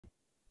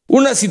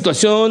Una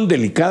situación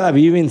delicada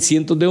viven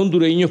cientos de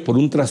hondureños por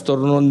un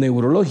trastorno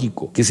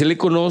neurológico que se le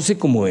conoce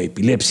como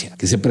epilepsia,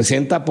 que se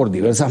presenta por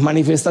diversas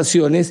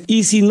manifestaciones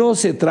y si no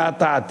se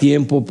trata a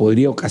tiempo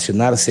podría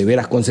ocasionar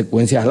severas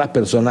consecuencias a las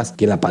personas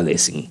que la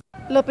padecen.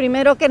 Lo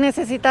primero que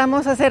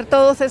necesitamos hacer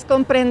todos es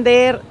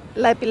comprender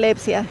la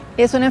epilepsia.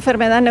 Es una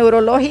enfermedad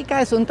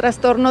neurológica, es un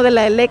trastorno de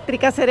la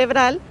eléctrica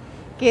cerebral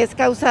que es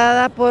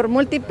causada por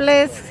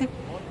múltiples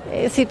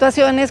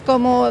situaciones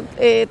como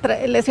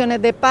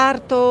lesiones de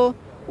parto,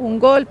 un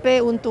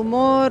golpe, un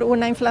tumor,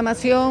 una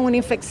inflamación, una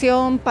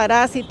infección,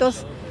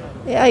 parásitos,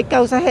 hay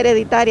causas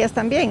hereditarias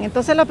también.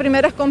 Entonces lo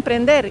primero es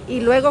comprender y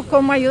luego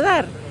cómo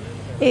ayudar.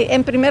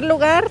 En primer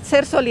lugar,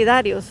 ser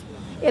solidarios.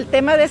 El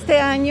tema de este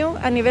año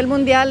a nivel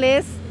mundial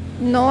es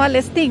no al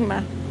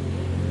estigma.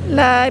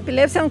 La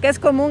epilepsia, aunque es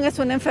común, es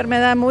una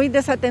enfermedad muy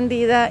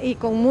desatendida y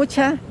con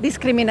mucha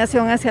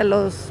discriminación hacia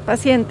los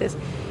pacientes.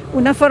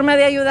 Una forma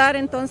de ayudar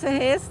entonces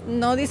es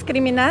no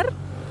discriminar.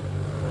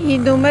 Y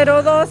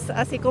número 2,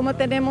 así como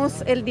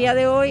tenemos el día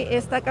de hoy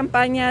esta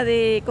campaña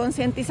de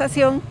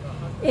concientización,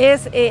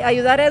 es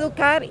ayudar a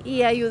educar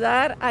y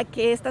ayudar a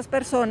que estas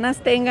personas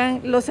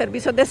tengan los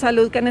servicios de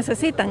salud que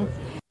necesitan.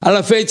 A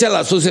la fecha, la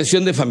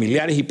Asociación de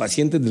Familiares y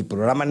Pacientes del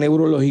Programa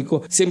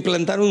Neurológico se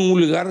implantaron en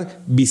un lugar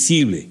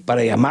visible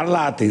para llamar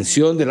la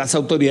atención de las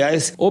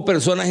autoridades o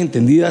personas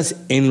entendidas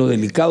en lo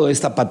delicado de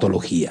esta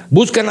patología.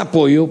 Buscan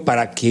apoyo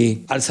para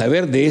que, al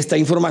saber de esta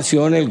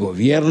información, el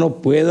gobierno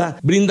pueda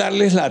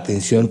brindarles la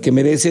atención que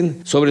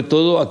merecen, sobre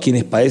todo a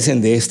quienes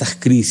padecen de estas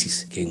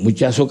crisis, que en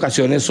muchas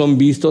ocasiones son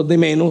vistos de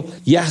menos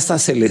y hasta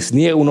se les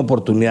niega una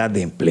oportunidad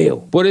de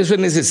empleo. Por eso es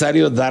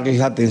necesario darles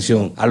la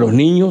atención a los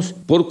niños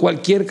por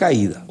cualquier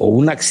caída o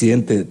un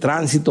accidente de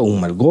tránsito, un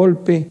mal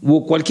golpe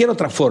o cualquier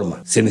otra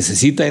forma. Se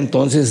necesita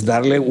entonces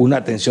darle una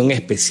atención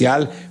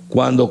especial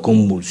cuando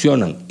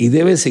convulsionan y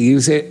debe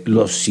seguirse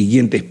los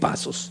siguientes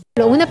pasos.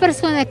 Una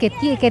persona que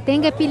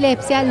tenga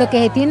epilepsia, lo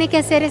que tiene que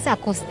hacer es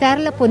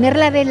acostarla,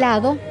 ponerla de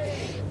lado,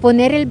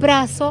 poner el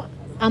brazo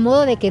a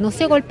modo de que no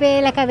se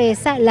golpee la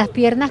cabeza, las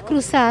piernas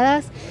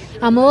cruzadas,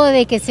 a modo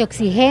de que se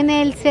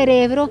oxigene el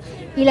cerebro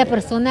y la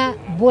persona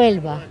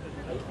vuelva.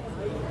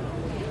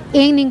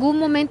 En ningún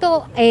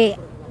momento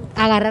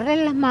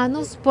agarrarle las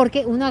manos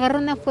porque uno agarra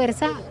una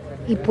fuerza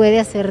y puede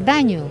hacer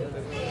daño.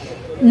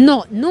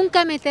 No,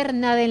 nunca meter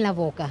nada en la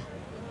boca,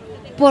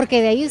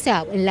 porque de ahí, o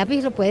sea, el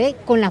lápiz lo puede,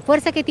 con la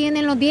fuerza que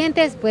tiene en los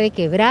dientes, puede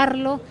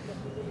quebrarlo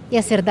y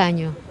hacer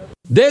daño.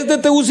 Desde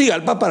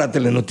Tegucigalpa para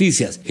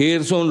Telenoticias,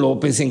 Gerson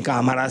López en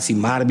cámaras y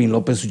Marvin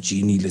López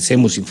Uchini les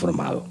hemos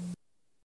informado.